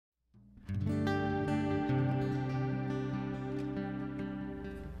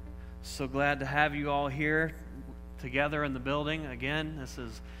So glad to have you all here together in the building again. This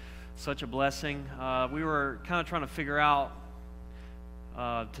is such a blessing. We were kind of trying to figure out,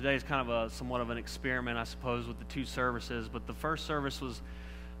 today's kind of somewhat of an experiment, I suppose, with the two services, but the first service was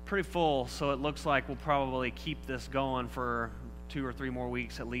pretty full, so it looks like we'll probably keep this going for 2 or 3 more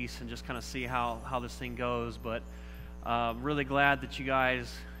weeks at least and just kind of see how this thing goes. But really glad that you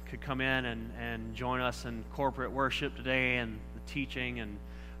guys could come in and join us in corporate worship today and the teaching and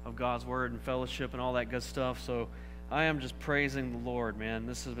of God's Word and fellowship and all that good stuff. So I am just praising the Lord, man.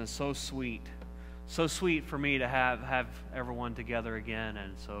 This has been so sweet for me to have everyone together again.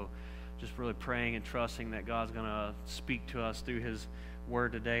 And so just really praying and trusting that God's going to speak to us through His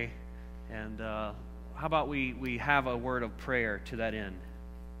Word today. And how about we have a word of prayer to that end.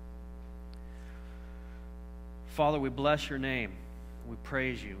 Father, we bless your name. We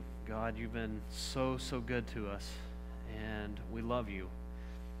praise you. God, you've been so good to us, and we love you.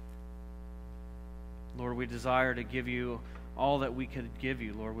 Lord, we desire to give you all that we could give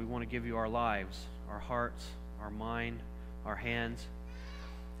you. Lord, we want to give you our lives, our hearts, our mind, our hands.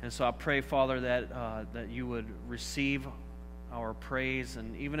 And so I pray, Father, that you would receive our praise.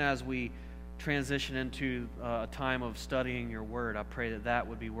 And even as we transition into a time of studying your word, I pray that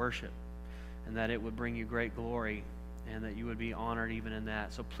would be worship and that it would bring you great glory and that you would be honored even in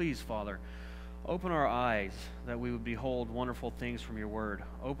that. So please, Father, open our eyes that we would behold wonderful things from your word.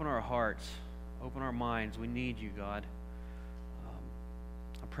 Open our hearts. Open our minds. We need you, God.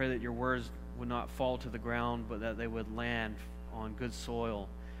 I pray that your words would not fall to the ground, but that they would land on good soil,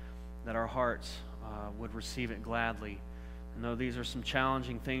 that our hearts would receive it gladly. And though these are some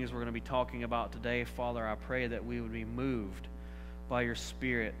challenging things we're going to be talking about today, Father, I pray that we would be moved by your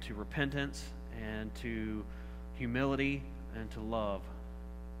Spirit to repentance and to humility and to love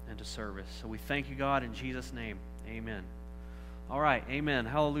and to service. So we thank you, God, in Jesus' name. Amen. All right, amen.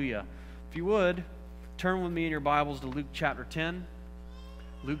 Hallelujah. If you would, turn with me in your Bibles to Luke chapter 10.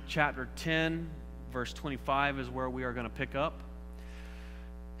 Luke chapter 10, verse 25 is where we are going to pick up.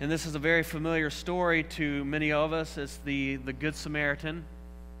 And this is a very familiar story to many of us. It's the Good Samaritan,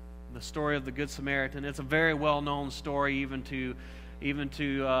 the story of the Good Samaritan. It's a very well-known story even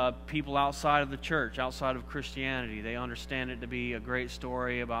to people outside of the church, outside of Christianity. They understand it to be a great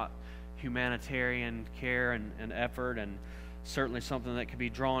story about humanitarian care and effort, and certainly something that can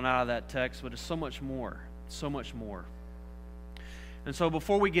be drawn out of that text, but it's so much more. And so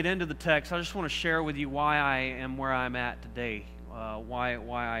before we get into the text, I just want to share with you why I am where I'm at today,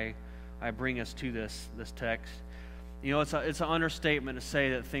 why I bring us to this text. You know, it's an understatement to say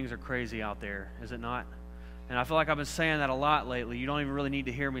that things are crazy out there, is it not? And I feel like I've been saying that a lot lately. You don't even really need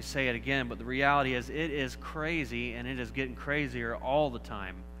to hear me say it again, but the reality is it is crazy, and it is getting crazier all the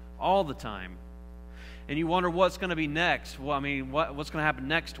time. And you wonder what's going to be next. Well, I mean, what's going to happen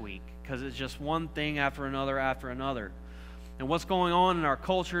next week? Because it's just one thing after another. And what's going on in our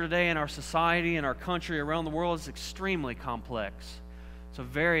culture today, in our society, in our country, around the world is extremely complex. It's a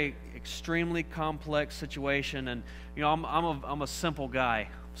very extremely complex situation. And you know, I'm a simple guy,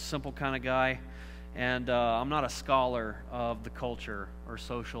 simple kind of guy, and I'm not a scholar of the culture or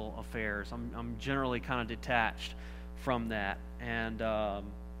social affairs. I'm generally kind of detached from that. And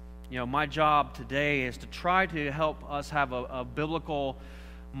you know, my job today is to try to help us have a biblical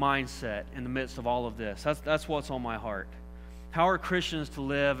mindset in the midst of all of this. That's what's on my heart. How are Christians to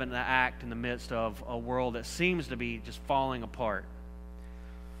live and to act in the midst of a world that seems to be just falling apart?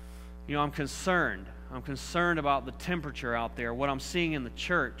 You know, I'm concerned. I'm concerned about the temperature out there, what I'm seeing in the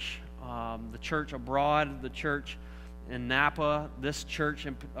church abroad, the church in Napa, this church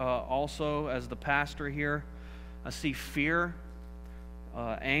also as the pastor here. I see fear,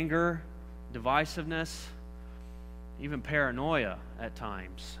 anger, divisiveness, even paranoia at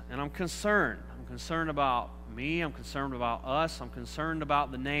times. And I'm concerned. I'm concerned about me. I'm concerned about us. I'm concerned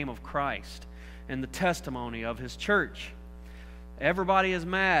about the name of Christ and the testimony of His church. Everybody is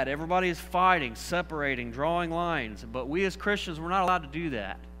mad. Everybody is fighting, separating, drawing lines. But we as Christians, we're not allowed to do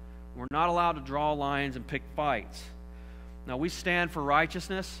that. We're not allowed to draw lines and pick fights. Now, we stand for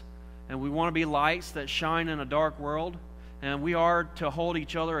righteousness, and we want to be lights that shine in a dark world. And we are to hold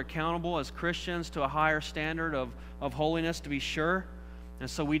each other accountable as Christians to a higher standard of holiness, to be sure. And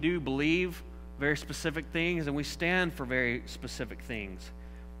so we do believe very specific things, and we stand for very specific things.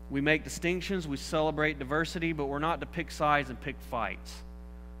 We make distinctions, we celebrate diversity, but we're not to pick sides and pick fights.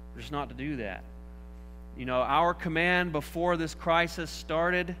 We're just not to do that. You know, our command before this crisis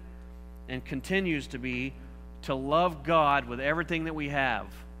started and continues to be to love God with everything that we have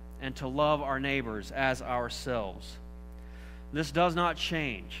and to love our neighbors as ourselves. This does not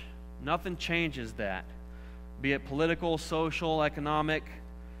change. Nothing changes that. Be it political, social, economic,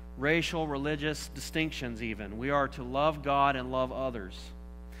 racial, religious distinctions even. We are to love God and love others.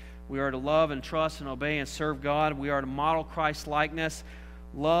 We are to love and trust and obey and serve God. We are to model Christ-likeness,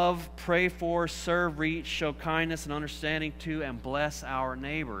 love, pray for, serve, reach, show kindness and understanding to, and bless our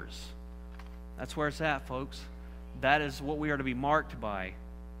neighbors. That's where it's at, folks. That is what we are to be marked by.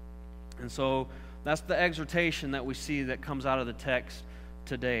 And so that's the exhortation that we see that comes out of the text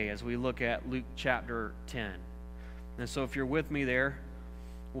today as we look at Luke chapter 10. And so if you're with me there,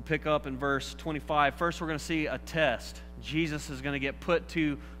 we'll pick up in verse 25. First, we're going to see a test. Jesus is going to get put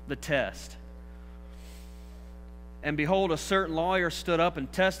to the test. And behold, a certain lawyer stood up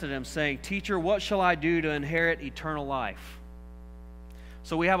and tested him, saying, Teacher, what shall I do to inherit eternal life?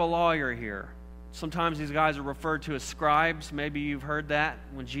 So we have a lawyer here. Sometimes these guys are referred to as scribes. Maybe you've heard that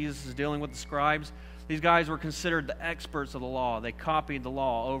when Jesus is dealing with the scribes. These guys were considered the experts of the law. They copied the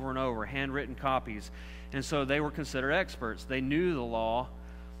law over and over, handwritten copies. And so they were considered experts. They knew the law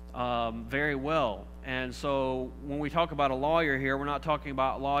very well. And so when we talk about a lawyer here, we're not talking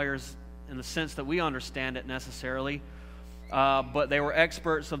about lawyers in the sense that we understand it necessarily, but they were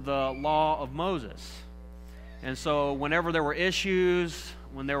experts of the law of Moses. And so whenever there were issues,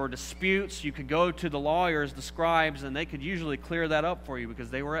 when there were disputes, you could go to the lawyers, the scribes, and they could usually clear that up for you because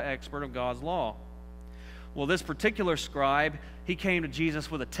they were an expert of God's law. Well, this particular scribe, he came to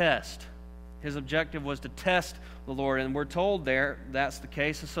Jesus with a test. His objective was to test the Lord, and we're told there that's the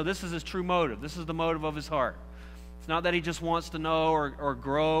case. And so this is his true motive. This is the motive of his heart. It's not that he just wants to know or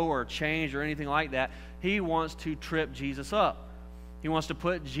grow or change or anything like that. He wants to trip Jesus up. He wants to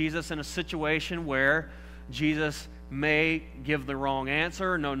put Jesus in a situation where Jesus may give the wrong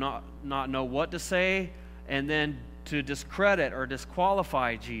answer, not know what to say, and then to discredit or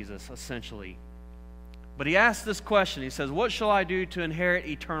disqualify Jesus, essentially. But he asks this question. He says, what shall I do to inherit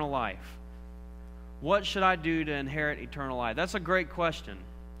eternal life? What should I do to inherit eternal life? That's a great question.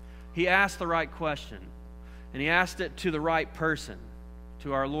 He asked the right question. And he asked it to the right person,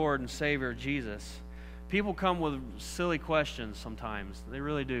 to our Lord and Savior, Jesus. People come with silly questions sometimes. They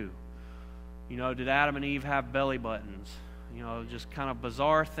really do. You know, did Adam and Eve have belly buttons? You know, just kind of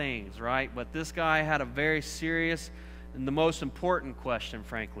bizarre things, right? But this guy had a very serious and the most important question,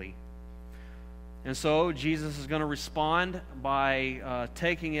 frankly. And so Jesus is going to respond by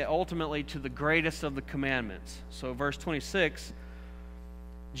taking it ultimately to the greatest of the commandments. So verse 26,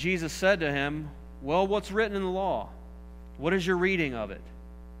 Jesus said to him, well, what's written in the law? What is your reading of it?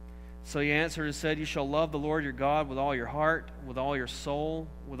 So he answered and said, you shall love the Lord your God with all your heart, with all your soul,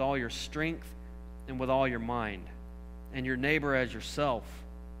 with all your strength, and with all your mind, and your neighbor as yourself.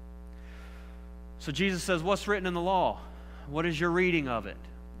 So Jesus says, what's written in the law? What is your reading of it?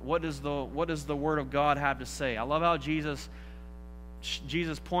 What does the Word of God have to say? I love how Jesus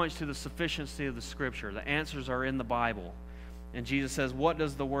points to the sufficiency of the Scripture. The answers are in the Bible. And Jesus says, what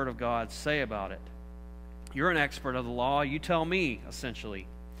does the Word of God say about it? You're an expert of the law. You tell me, essentially.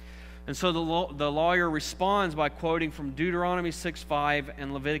 And so the lawyer responds by quoting from Deuteronomy 6:5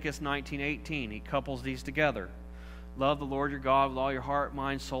 and Leviticus 19:18. He couples these together. Love the Lord your God with all your heart,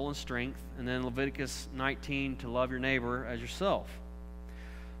 mind, soul, and strength. And then Leviticus 19, to love your neighbor as yourself.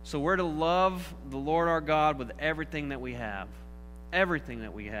 So we're to love the Lord our God with everything that we have. Everything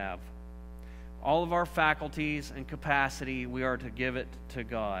that we have. All of our faculties and capacity, we are to give it to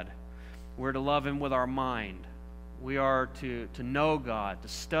God. We're to love Him with our mind. We are to know God, to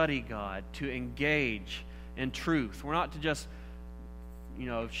study God, to engage in truth. We're not to just,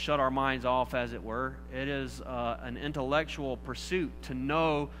 shut our minds off, as it were. It is an intellectual pursuit to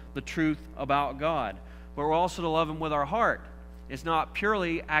know the truth about God. But we're also to love Him with our heart. It's not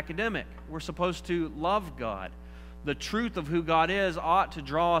purely academic. We're supposed to love God. The truth of who God is ought to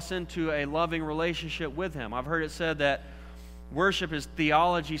draw us into a loving relationship with Him. I've heard it said that worship is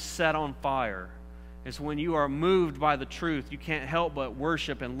theology set on fire. It's when you are moved by the truth, you can't help but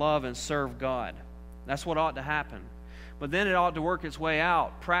worship and love and serve God. That's what ought to happen. But then it ought to work its way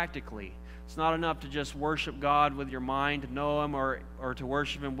out practically. It's not enough to just worship God with your mind, to know Him, or to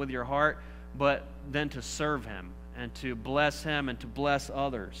worship Him with your heart, but then to serve Him and to bless Him and to bless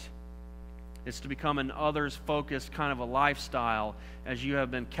others. It's to become an others-focused kind of a lifestyle as you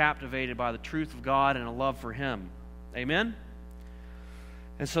have been captivated by the truth of God and a love for Him. Amen?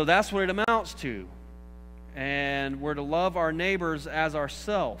 And so that's what it amounts to. And we're to love our neighbors as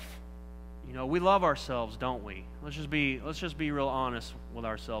ourselves. We love ourselves, don't we? Let's just be real honest with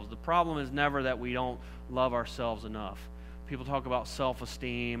ourselves. The problem is never that we don't love ourselves enough. People talk about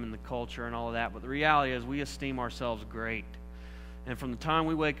self-esteem and the culture and all of that, but the reality is we esteem ourselves great. And from the time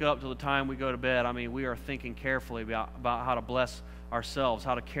we wake up to the time we go to bed, we are thinking carefully about how to bless ourselves,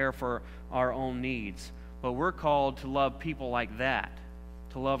 how to care for our own needs. But we're called to love people like that,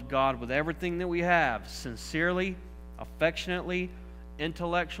 to love God with everything that we have, sincerely, affectionately,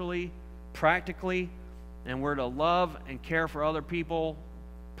 intellectually, practically, and we're to love and care for other people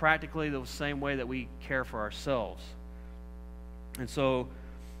practically the same way that we care for ourselves. And so,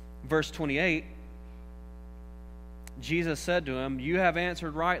 verse 28, Jesus said to him, "You have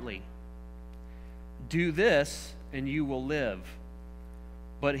answered rightly. Do this, and you will live."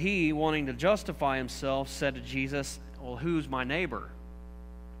 But he, wanting to justify himself, said to Jesus, "Well, who's my neighbor?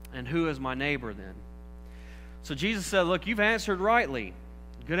 And who is my neighbor then?" So Jesus said, "Look, you've answered rightly."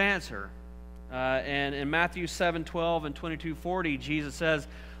 Good answer. And in Matthew 7:12 and 22:40, Jesus says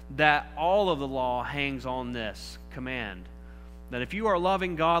that all of the law hangs on this command. That if you are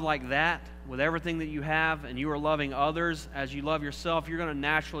loving God like that, with everything that you have, and you are loving others as you love yourself, you're going to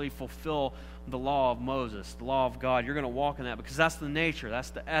naturally fulfill the law of Moses, the law of God. You're going to walk in that because that's the nature, that's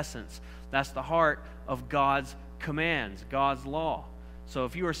the essence, that's the heart of God's commands, God's law. So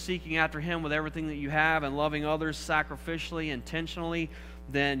if you are seeking after Him with everything that you have and loving others sacrificially, intentionally,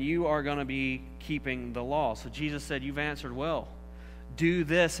 then you are going to be keeping the law. So Jesus said, "You've answered well. Do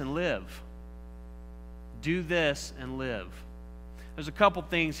this and live." Do this and live. There's a couple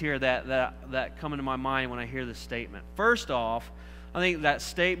things here that come into my mind when I hear this statement. First off, I think that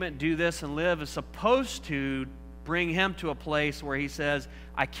statement, "do this and live," is supposed to bring him to a place where he says,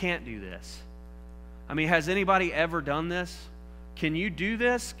 "I can't do this." I mean, has anybody ever done this? Can you do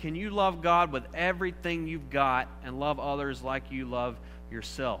this? Can you love God with everything you've got and love others like you love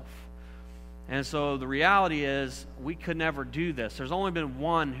yourself? And so the reality is we could never do this. There's only been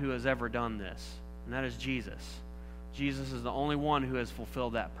one who has ever done this, and that is Jesus. Jesus is the only one who has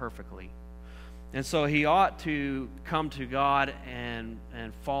fulfilled that perfectly. And so he ought to come to God and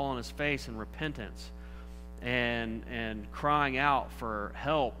fall on his face in repentance and crying out for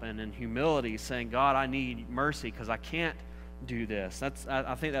help and in humility saying, "God, I need mercy because I can't do this."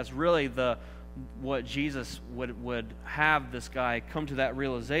 I think that's really what Jesus would have this guy come to that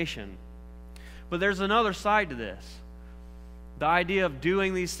realization. But there's another side to this. The idea of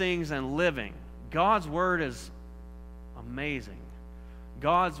doing these things and living. God's word is amazing.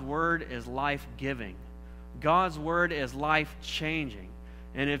 God's word is life-giving. God's word is life-changing.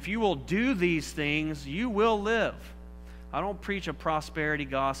 And if you will do these things, you will live. I don't preach a prosperity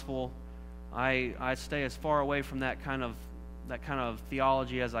gospel. I stay as far away from that kind of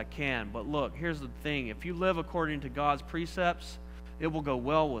theology as I can. But look, here's the thing. If you live according to God's precepts, it will go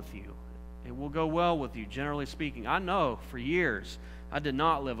well with you. It will go well with you, generally speaking. I know for years I did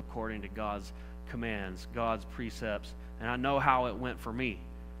not live according to God's commands, God's precepts, and I know how it went for me.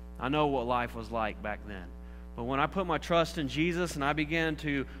 I know what life was like back then. But when I put my trust in Jesus and I began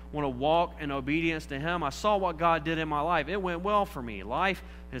to want to walk in obedience to Him, I saw what God did in my life. It went well for me. Life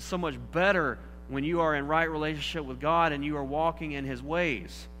is so much better when you are in right relationship with God and you are walking in His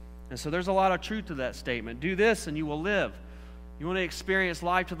ways. And so there's a lot of truth to that statement. Do this and you will live. You want to experience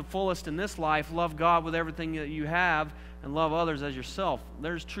life to the fullest in this life, love God with everything that you have and love others as yourself.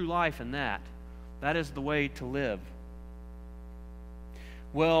 There's true life in that. That is the way to live.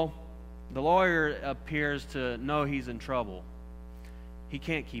 Well, the lawyer appears to know he's in trouble. He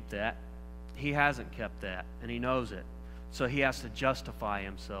can't keep that. He hasn't kept that, and he knows it. So he has to justify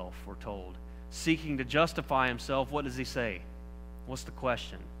himself, we're told. Seeking to justify himself, what does he say? What's the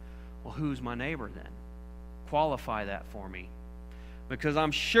question? Well, who's my neighbor then? Qualify that for me. Because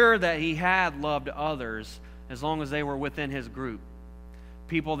I'm sure that he had loved others as long as they were within his group.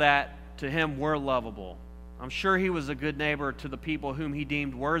 People that to him were lovable. I'm sure he was a good neighbor to the people whom he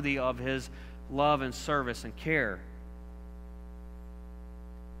deemed worthy of his love and service and care.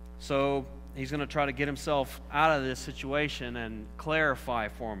 So he's going to try to get himself out of this situation and clarify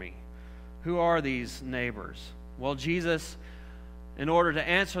for me. Who are these neighbors? Well, Jesus, in order to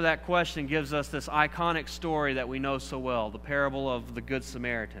answer that question, gives us this iconic story that we know so well, the parable of the Good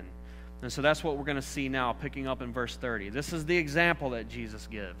Samaritan. And so that's what we're going to see now, picking up in verse 30. This is the example that Jesus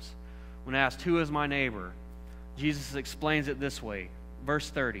gives. When asked, "Who is my neighbor?" Jesus explains it this way. Verse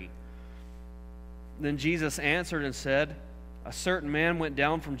 30. Then Jesus answered and said, "A certain man went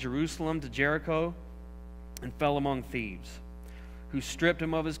down from Jerusalem to Jericho and fell among thieves, who stripped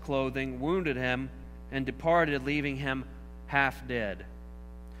him of his clothing, wounded him, and departed, leaving him half dead."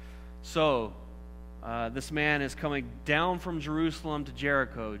 So, this man is coming down from Jerusalem to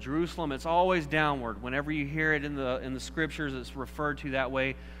Jericho. Jerusalem, it's always downward. Whenever you hear it in the scriptures, it's referred to that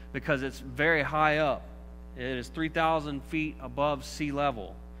way because it's very high up. It is 3,000 feet above sea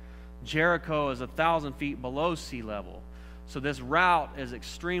level. Jericho is 1,000 feet below sea level. So this route is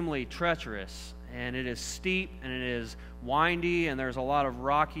extremely treacherous and it is steep, and it is windy, and there's a lot of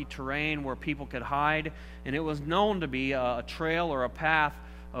rocky terrain where people could hide, and it was known to be a trail or a path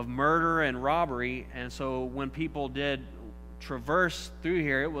of murder and robbery. And so when people did traverse through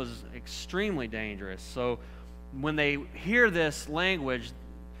here, it was extremely dangerous. So when they hear this language,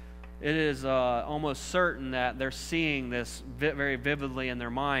 it is almost certain that they're seeing this very vividly in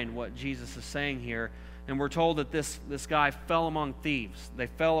their mind, what Jesus is saying here. And we're told that this guy fell among thieves. They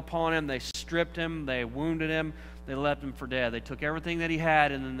fell upon him, they stripped him, they wounded him, they left him for dead. They took everything that he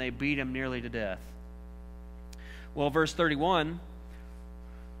had, and then they beat him nearly to death. Well, verse 31,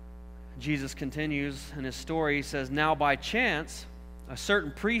 Jesus continues in his story. He says, "Now by chance, a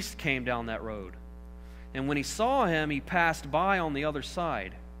certain priest came down that road. And when he saw him, he passed by on the other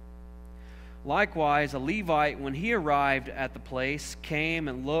side. Likewise, a Levite, when he arrived at the place, came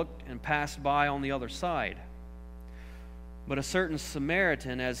and looked and passed by on the other side. But a certain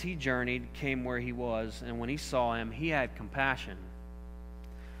Samaritan, as he journeyed, came where he was, and when he saw him, he had compassion."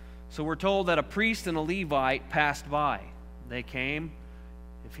 So we're told that a priest and a Levite passed by. They came.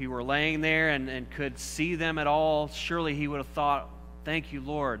 If he were laying there and could see them at all, surely he would have thought, "Thank you,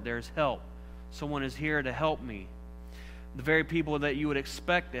 Lord, there's help. Someone is here to help me." The very people that you would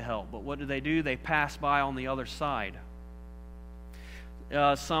expect to help. But what do? They pass by on the other side.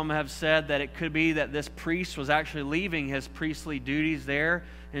 Some have said that it could be that this priest was actually leaving his priestly duties there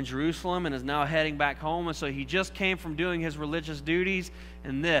in Jerusalem and is now heading back home. And so he just came from doing his religious duties,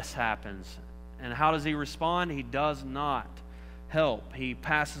 and this happens. And how does he respond? He does not help. He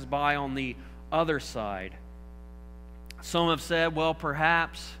passes by on the other side. Some have said, well,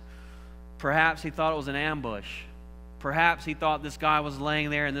 perhaps he thought it was an ambush. Perhaps he thought this guy was laying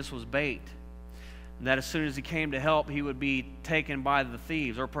there and this was bait, and that as soon as he came to help, he would be taken by the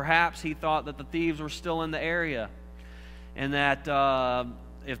thieves. Or perhaps he thought that the thieves were still in the area, and that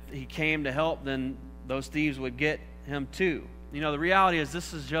if he came to help, then those thieves would get him too. You know, the reality is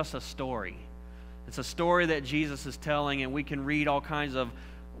this is just a story. It's a story that Jesus is telling, and we can read all kinds of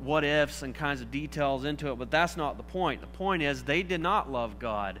what ifs and kinds of details into it, but that's not the point. The point is they did not love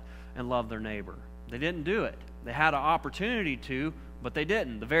God and love their neighbor. They didn't do it. They had an opportunity to, but they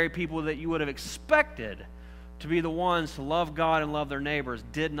didn't. The very people that you would have expected to be the ones to love God and love their neighbors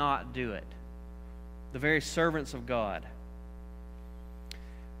did not do it. The very servants of God.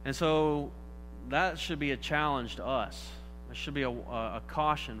 And so that should be a challenge to us. It should be a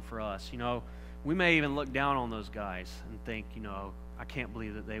caution for us. You know, we may even look down on those guys and think, you know, I can't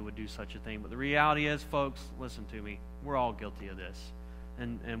believe that they would do such a thing. But the reality is, folks, listen to me. We're all guilty of this,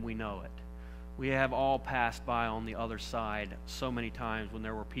 and we know it. We have all passed by on the other side so many times when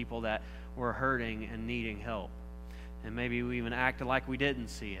there were people that were hurting and needing help. And maybe we even acted like we didn't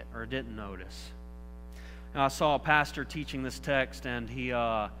see it or didn't notice. Now, I saw a pastor teaching this text, and he,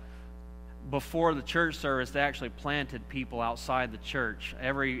 before the church service, they actually planted people outside the church.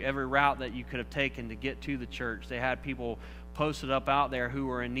 Every route that you could have taken to get to the church, they had people posted up out there who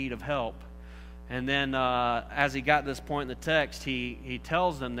were in need of help. And then as he got to this point in the text, he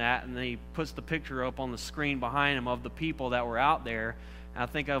tells them that, and then he puts the picture up on the screen behind him of the people that were out there. And I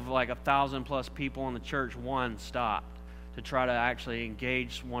think of like 1,000+ people in the church, one stopped to try to actually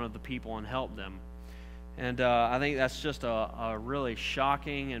engage one of the people and help them. And I think that's just a really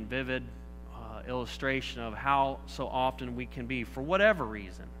shocking and vivid illustration of how so often we can be, for whatever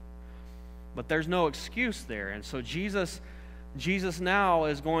reason. But there's no excuse there. And so Jesus now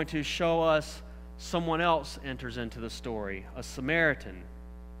is going to show us someone else enters into the story, a Samaritan.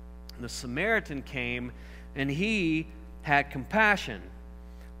 The Samaritan came, and he had compassion.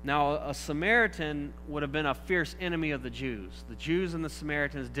 Now, a Samaritan would have been a fierce enemy of the Jews. The Jews and the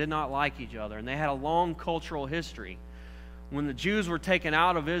Samaritans did not like each other, and they had a long cultural history. When the Jews were taken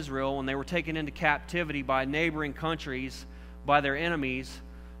out of Israel, when they were taken into captivity by neighboring countries, by their enemies,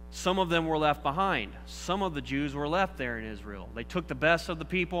 some of them were left behind. Some of the Jews were left there in Israel. They took the best of the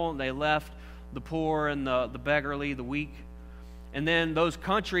people, and they left the poor and the beggarly, the weak. And then those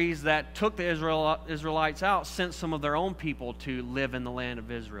countries that took the Israelites out sent some of their own people to live in the land of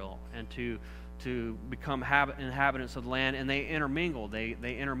Israel and to become inhabitants of the land. And they intermingled. They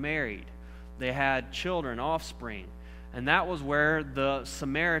intermarried. They had children, offspring. And that was where the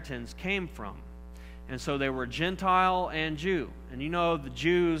Samaritans came from. And so they were Gentile and Jew. And you know, the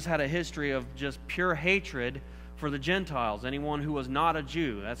Jews had a history of just pure hatred for the Gentiles. Anyone who was not a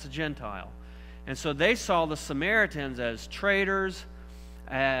Jew, that's a Gentile. And so they saw the Samaritans as traitors,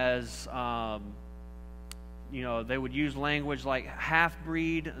 as, they would use language like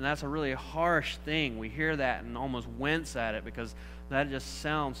half-breed, and that's a really harsh thing. We hear that and almost wince at it because that just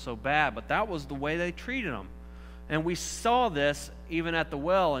sounds so bad. But that was the way they treated them. And we saw this even at the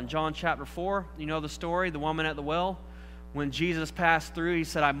well in John chapter 4. You know the story, the woman at the well? When Jesus passed through, he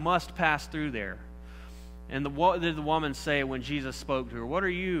said, I must pass through there. And what did the woman say when Jesus spoke to her? What are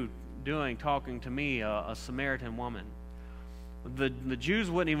you doing talking to me, a Samaritan woman? The Jews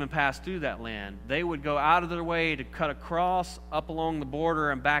wouldn't even pass through that land. They would go out of their way to cut across up along the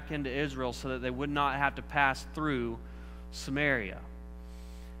border and back into Israel so that they would not have to pass through Samaria.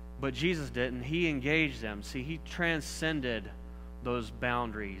 But Jesus didn't. He engaged them. See, he transcended those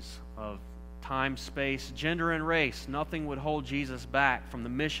boundaries of time, space, gender, and race. Nothing would hold Jesus back from the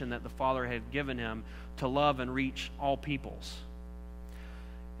mission that the Father had given him to love and reach all peoples.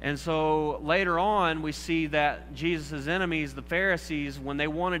 And so later on, we see that Jesus' enemies, the Pharisees, when they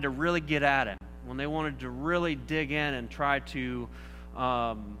wanted to really get at him, when they wanted to really dig in and try to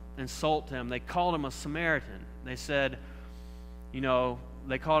insult him, they called him a Samaritan. They said, you know,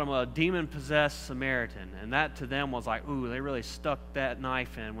 they called him a demon-possessed Samaritan. And that to them was like, ooh, they really stuck that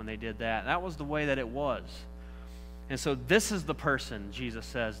knife in when they did that. That was the way that it was. And so this is the person, Jesus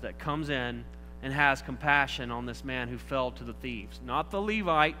says, that comes in and has compassion on this man who fell to the thieves. Not the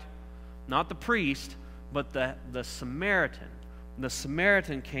Levite, not the priest, but the Samaritan. The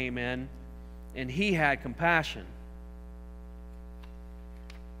Samaritan came in and he had compassion.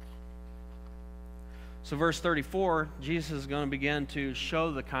 So verse 34, Jesus is going to begin to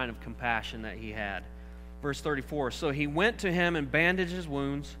show the kind of compassion that he had. Verse 34, so he went to him and bandaged his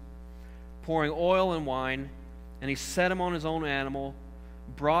wounds, pouring oil and wine, and he set him on his own animal,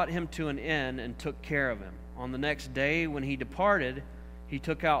 brought him to an inn, and took care of him. On the next day when he departed, he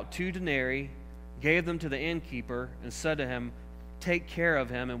took out 2 denarii, gave them to the innkeeper, and said to him, take care of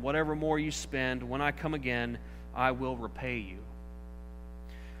him, and whatever more you spend, when I come again, I will repay you.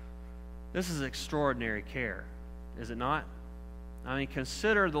 This is extraordinary care, is it not? I mean,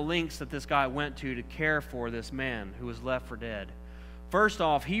 consider the lengths that this guy went to care for this man who was left for dead. First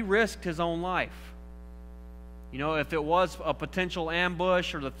off, he risked his own life. You know, if it was a potential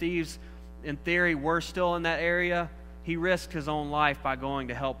ambush or the thieves, in theory, were still in that area, he risked his own life by going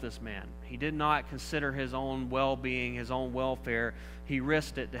to help this man. He did not consider his own well-being, his own welfare. He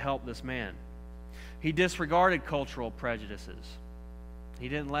risked it to help this man. He disregarded cultural prejudices. He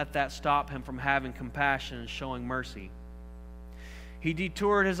didn't let that stop him from having compassion and showing mercy. He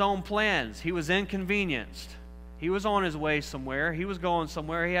detoured his own plans. He was inconvenienced. He was on his way somewhere. He was going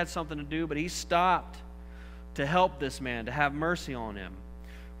somewhere. He had something to do, but he stopped to help this man, to have mercy on him.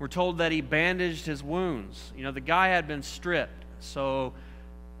 We're told that he bandaged his wounds. You know, the guy had been stripped, so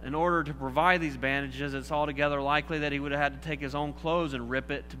in order to provide these bandages, it's altogether likely that he would have had to take his own clothes and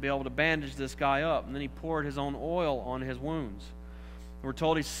rip it to be able to bandage this guy up. And then he poured his own oil on his wounds. We're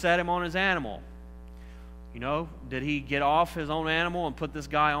told he set him on his animal. You know, did he get off his own animal and put this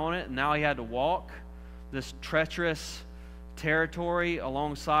guy on it, and now he had to walk this treacherous territory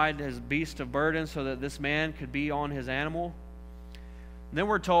alongside his beast of burden so that this man could be on his animal? And then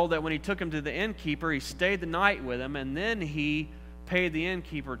we're told that when he took him to the innkeeper, he stayed the night with him, and then he paid the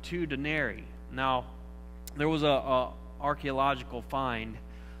innkeeper 2 denarii. Now, there was a archaeological find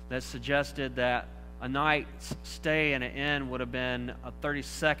that suggested that a night's stay in an inn would have been a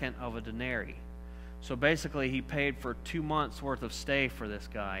 32nd of a denarii. So basically, he paid for 2 months' worth of stay for this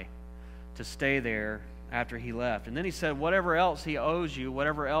guy to stay there after he left. And then he said, whatever else he owes you,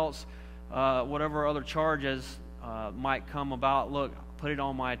 whatever else, whatever other charges might come about, look, put it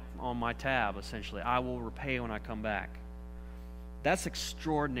on my tab, essentially. I will repay when I come back. That's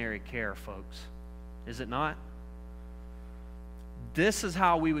extraordinary care, folks. Is it not? This is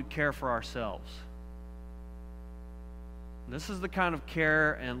how we would care for ourselves. This is the kind of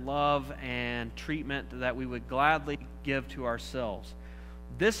care and love and treatment that we would gladly give to ourselves.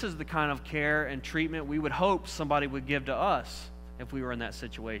 This is the kind of care and treatment we would hope somebody would give to us if we were in that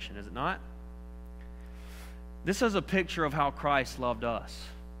situation, is it not? This is a picture of how Christ loved us.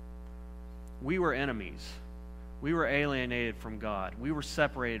 We were enemies. We were alienated from God. We were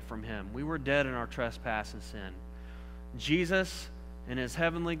separated from Him. We were dead in our trespass and sin. Jesus, in His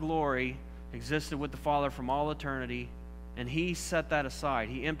heavenly glory, existed with the Father from all eternity, and He set that aside.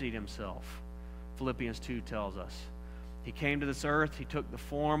 He emptied Himself, Philippians 2 tells us. He came to this earth. He took the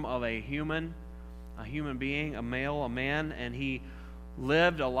form of a human being, a male, a man, and He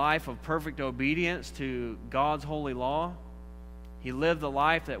lived a life of perfect obedience to God's holy law. He lived the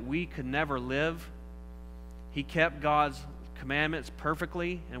life that we could never live. He kept God's commandments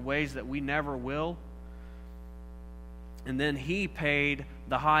perfectly in ways that we never will. And then He paid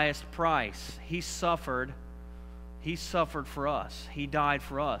the highest price. He suffered for us. He died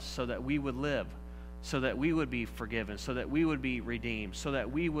for us so that we would live, so that we would be forgiven, so that we would be redeemed, so that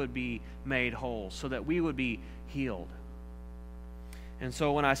we would be made whole, so that we would be healed. And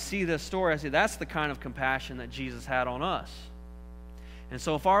so when I see this story, I see that's the kind of compassion that Jesus had on us. And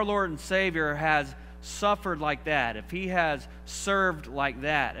so if our Lord and Savior has suffered like that, if he has served like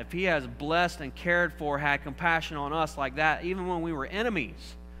that, if he has blessed and cared for, had compassion on us like that, even when we were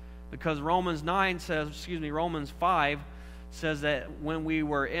enemies, because Romans 5 says that when we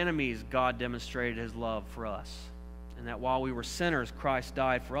were enemies, God demonstrated his love for us. And that while we were sinners, Christ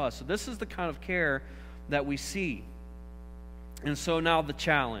died for us. So this is the kind of care that we see. And so now the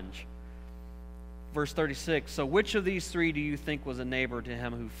challenge. Verse 36, so which of these three do you think was a neighbor to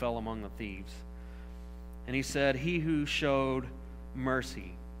him who fell among the thieves? And he said, he who showed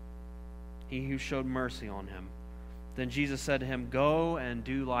mercy. He who showed mercy on him. Then Jesus said to him, go and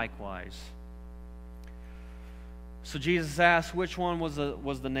do likewise. So Jesus asked, which one was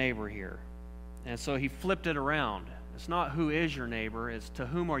the neighbor here? And so he flipped it around. It's not who is your neighbor, it's to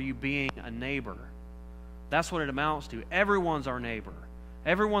whom are you being a neighbor. That's what it amounts to. Everyone's our neighbor.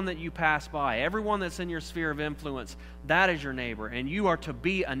 Everyone that you pass by, everyone that's in your sphere of influence, that is your neighbor. And you are to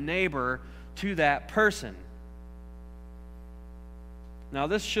be a neighbor to that person. Now,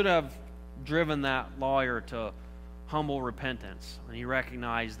 this should have driven that lawyer to humble repentance. And he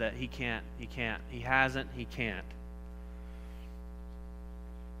recognized that he can't. He hasn't, he can't.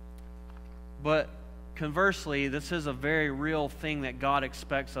 But conversely, this is a very real thing that God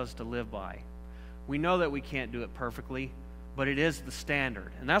expects us to live by. We know that we can't do it perfectly, but it is the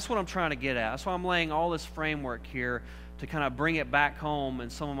standard. And that's what I'm trying to get at. That's why I'm laying all this framework here to kind of bring it back home in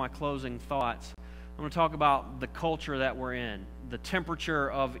some of my closing thoughts. I'm going to talk about the culture that we're in, the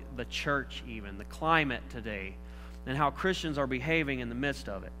temperature of the church even, the climate today, and how Christians are behaving in the midst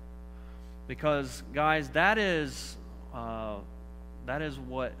of it. Because, guys, that is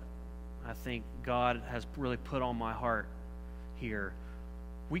what I think God has really put on my heart here.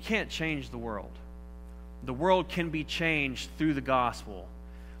 We can't change the world. The world can be changed through the gospel.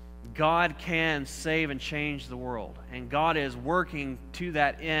 God can save and change the world. And God is working to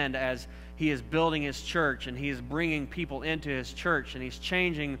that end as he is building his church and he is bringing people into his church and he's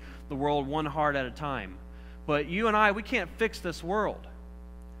changing the world one heart at a time. But you and I, we can't fix this world.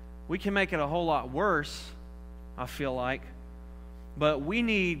 We can make it a whole lot worse, I feel like. But we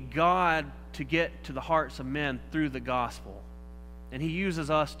need God to get to the hearts of men through the gospel. And he uses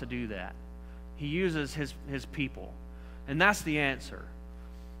us to do that. He uses his people. And that's the answer.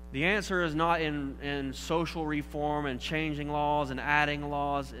 The answer is not in social reform and changing laws and adding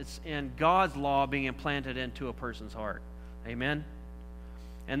laws. It's in God's law being implanted into a person's heart. Amen?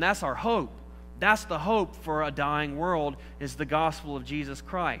 And that's our hope. That's the hope for a dying world, is the gospel of Jesus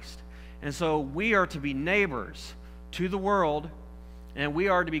Christ. And so we are to be neighbors to the world, and we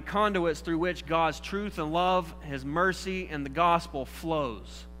are to be conduits through which God's truth and love, his mercy, and the gospel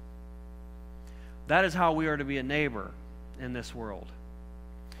flows. That is how we are to be a neighbor in this world.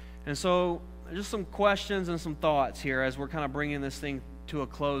 And so, just some questions and some thoughts here as we're kind of bringing this thing to a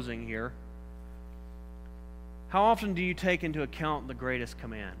closing here. How often do you take into account the greatest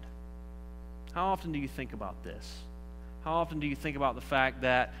command? How often do you think about this? How often do you think about the fact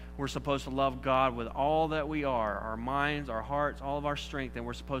that we're supposed to love God with all that we are, our minds, our hearts, all of our strength, and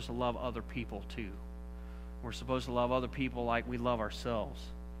we're supposed to love other people too? We're supposed to love other people like we love ourselves.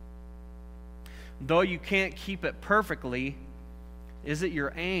 Though you can't keep it perfectly, is it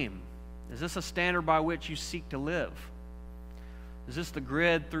your aim? Is this a standard by which you seek to live? Is this the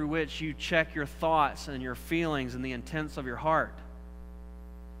grid through which you check your thoughts and your feelings and the intents of your heart?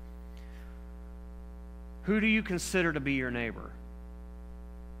 Who do you consider to be your neighbor?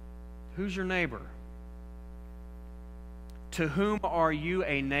 Who's your neighbor? To whom are you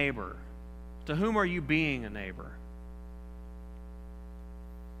a neighbor? To whom are you being a neighbor?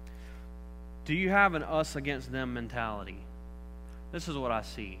 Do you have an us against them mentality? This is what I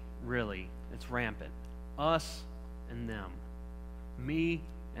see, really. It's rampant. Us and them. Me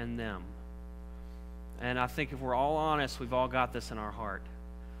and them. And I think if we're all honest, we've all got this in our heart.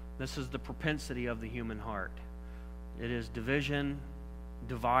 This is the propensity of the human heart. It is division,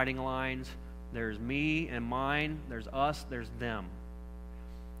 dividing lines. There's me and mine. There's us. There's them.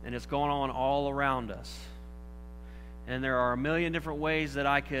 And it's going on all around us. And there are a million different ways that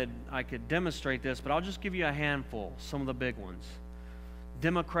I could demonstrate this, but I'll just give you a handful, some of the big ones.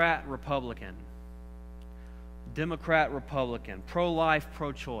 Democrat, Republican. Democrat, Republican. Pro-life,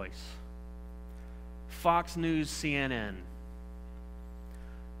 pro-choice. Fox News, CNN.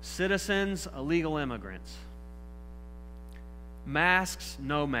 Citizens, illegal immigrants. Masks,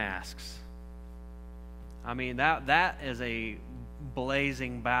 no masks. I mean, that is a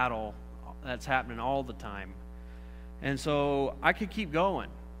blazing battle that's happening all the time. And so I could keep going.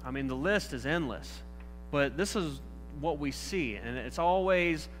 I mean, the list is endless. But this is what we see, and it's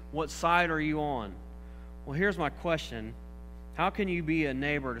always, what side are you on? Well, here's my question. How can you be a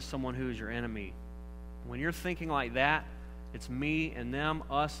neighbor to someone who is your enemy? When you're thinking like that, it's me and them,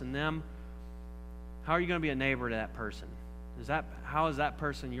 us and them, how are you going to be a neighbor to that person? How is that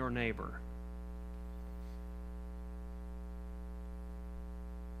person your neighbor?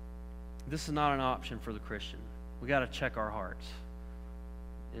 This is not an option for the Christian. We got to check our hearts.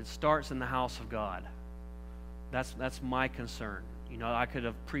 It starts in the house of God. That's my concern. You know, I could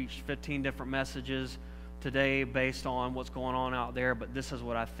have preached 15 different messages today based on what's going on out there, but this is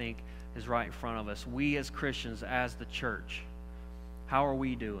what I think is right in front of us. We as Christians, as the church, how are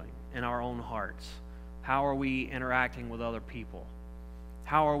we doing in our own hearts? How are we interacting with other people?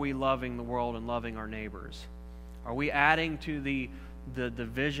 How are we loving the world and loving our neighbors? Are we adding to the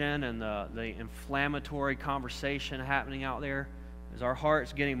division and the inflammatory conversation happening out there? Is our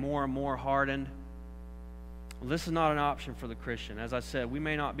hearts getting more and more hardened? Well, this is not an option for the Christian. As I said, we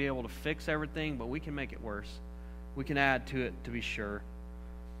may not be able to fix everything, but we can make it worse. We can add to it, to be sure.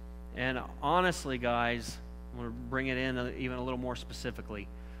 And honestly, guys, I'm going to bring it in even a little more specifically.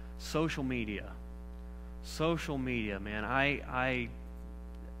 Social media. Social media, man.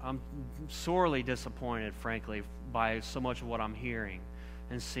 I'm sorely disappointed, frankly, by so much of what I'm hearing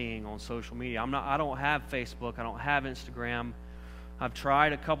and seeing on social media. I don't have Facebook. I don't have Instagram. I've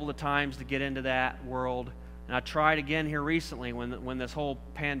tried a couple of times to get into that world. And I tried again here recently when this whole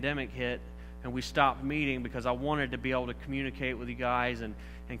pandemic hit and we stopped meeting, because I wanted to be able to communicate with you guys and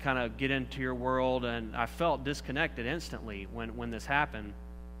kind of get into your world. And I felt disconnected instantly when this happened.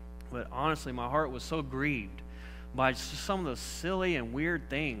 But honestly, my heart was so grieved by just some of the silly and weird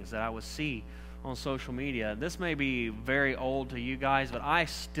things that I would see on social media. This may be very old to you guys, but I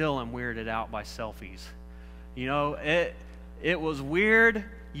still am weirded out by selfies. You know, it was weird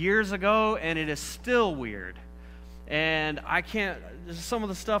years ago, and it is still weird. And I can't, some of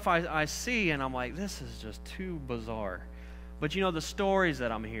the stuff I see, and I'm like, this is just too bizarre. But you know, the stories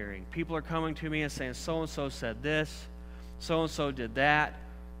that I'm hearing, people are coming to me and saying, so-and-so said this, so-and-so did that,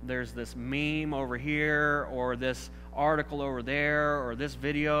 there's this meme over here, or this article over there, or this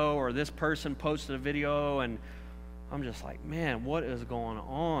video, or this person posted a video, and I'm just like, man, what is going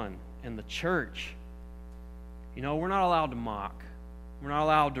on in the church? You know, we're not allowed to mock. We're not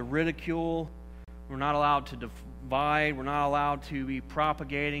allowed to ridicule. We're not allowed to divide. We're not allowed to be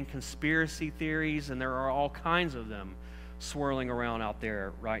propagating conspiracy theories, and there are all kinds of them swirling around out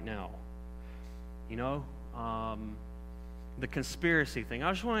there right now. You know, the conspiracy thing.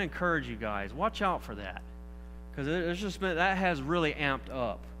 I just want to encourage you guys, watch out for that, because it's just been, that has really amped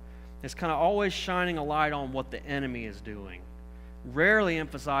up. It's kind of always shining a light on what the enemy is doing, rarely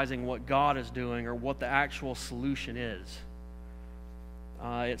emphasizing what God is doing or what the actual solution is.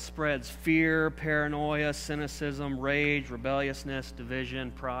 It spreads fear, paranoia, cynicism, rage, rebelliousness,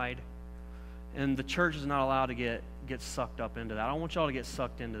 division, pride. And the church is not allowed to get sucked up into that. I don't want y'all to get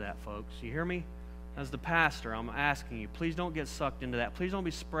sucked into that, folks. You hear me? As the pastor, I'm asking you, please don't get sucked into that. Please don't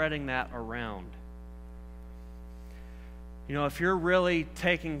be spreading that around. You know, if you're really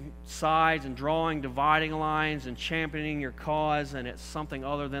taking sides and drawing dividing lines and championing your cause, and it's something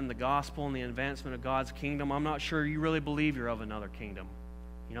other than the gospel and the advancement of God's kingdom, I'm not sure you really believe you're of another kingdom.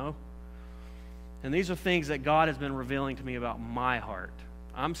 You know? And these are things that God has been revealing to me about my heart.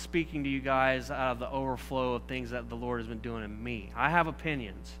 I'm speaking to you guys out of the overflow of things that the Lord has been doing in me. I have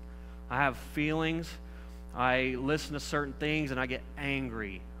opinions. I have feelings. I listen to certain things and I get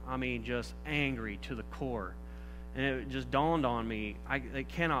angry. I mean, just angry to the core. And it just dawned on me, it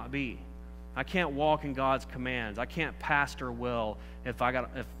cannot be. I can't walk in God's commands. I can't pastor well if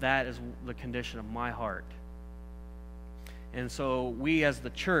that is the condition of my heart. And so we as the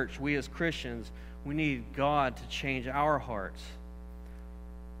church, we as Christians, we need God to change our hearts.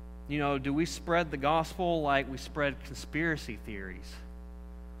 You know, do we spread the gospel like we spread conspiracy theories?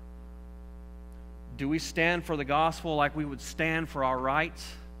 Do we stand for the gospel like we would stand for our rights?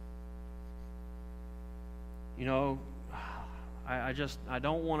 You know, I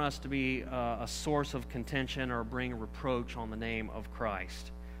don't want us to be a source of contention or bring reproach on the name of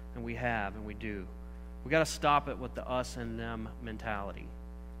Christ. And we have, and we do. We got to stop it with the us and them mentality.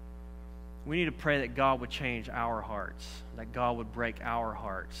 We need to pray that God would change our hearts, that God would break our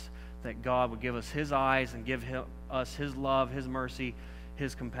hearts, that God would give us His eyes and give us His love, His mercy,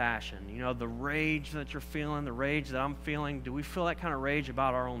 His compassion. You know, the rage that you're feeling, the rage that I'm feeling, do we feel that kind of rage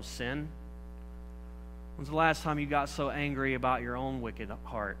about our own sin? When's the last time you got so angry about your own wicked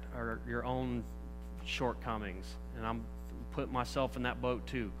heart or your own shortcomings? And I'm putting myself in that boat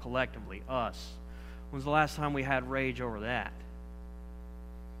too, collectively, us. When's the last time we had rage over that?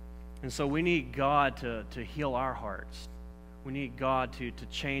 And so we need God to heal our hearts. We need God to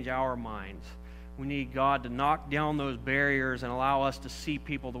change our minds. We need God to knock down those barriers and allow us to see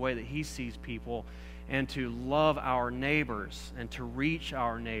people the way that He sees people, and to love our neighbors and to reach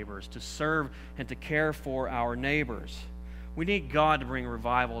our neighbors, to serve and to care for our neighbors. We need God to bring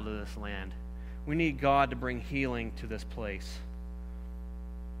revival to this land. We need God to bring healing to this place.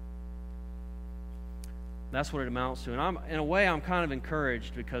 That's what it amounts to. And in a way, I'm kind of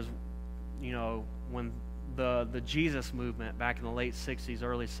encouraged because, you know, when the Jesus movement back in the late 60s,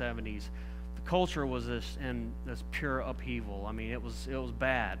 early 70s, the culture was in this pure upheaval. I mean, it was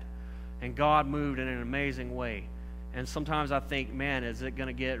bad. And God moved in an amazing way. And sometimes I think, man, is it going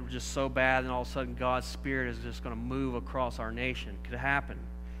to get just so bad and all of a sudden God's Spirit is just going to move across our nation? Could happen.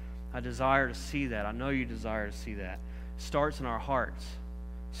 I desire to see that. I know you desire to see that. It starts in our hearts.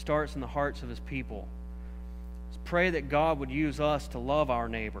 It starts in the hearts of His people. Let's pray that God would use us to love our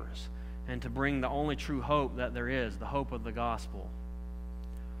neighbors and to bring the only true hope that there is, the hope of the gospel.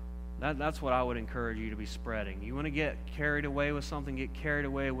 That's what I would encourage you to be spreading. You want to get carried away with something, get carried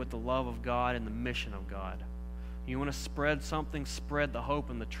away with the love of God and the mission of God. You want to spread something, spread the hope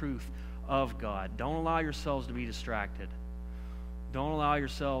and the truth of God. Don't allow yourselves to be distracted. Don't allow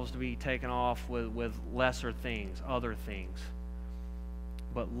yourselves to be taken off with lesser things, other things.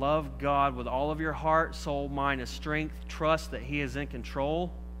 But love God with all of your heart, soul, mind, and strength. Trust that He is in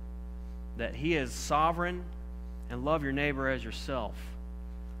control, that He is sovereign, and love your neighbor as yourself.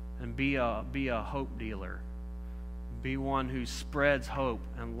 And be a hope dealer. Be one who spreads hope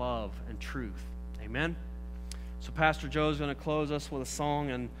and love and truth. Amen? So Pastor Joe's going to close us with a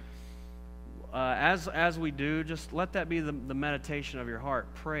song, and as we do, just let that be the meditation of your heart.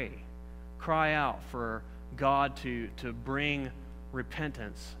 Pray. Cry out for God to bring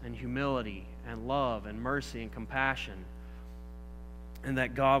repentance and humility and love and mercy and compassion, and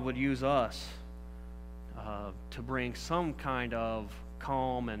that God would use us to bring some kind of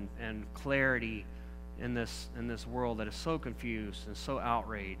calm and clarity in this world that is so confused and so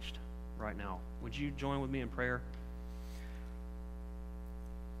outraged right now. Would you join with me in prayer?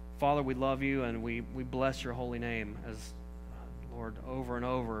 Father, we love you and we bless your holy name as, Lord, over and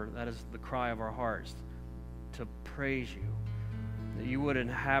over, that is the cry of our hearts, to praise you, that you would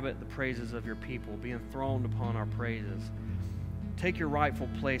inhabit the praises of your people, be enthroned upon our praises. Take your rightful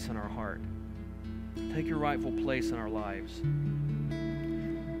place in our heart. Take your rightful place in our lives.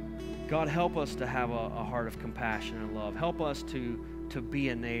 God, help us to have a heart of compassion and love. Help us to be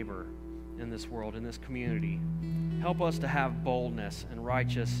a neighbor in this world, in this community. Help us to have boldness and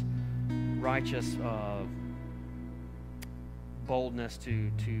righteous boldness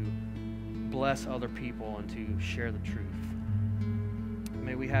to bless other people and to share the truth.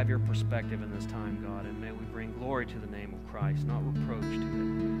 May we have your perspective in this time, God, and may we bring glory to the name of Christ, not reproach to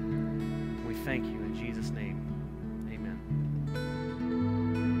it. We thank you in Jesus' name.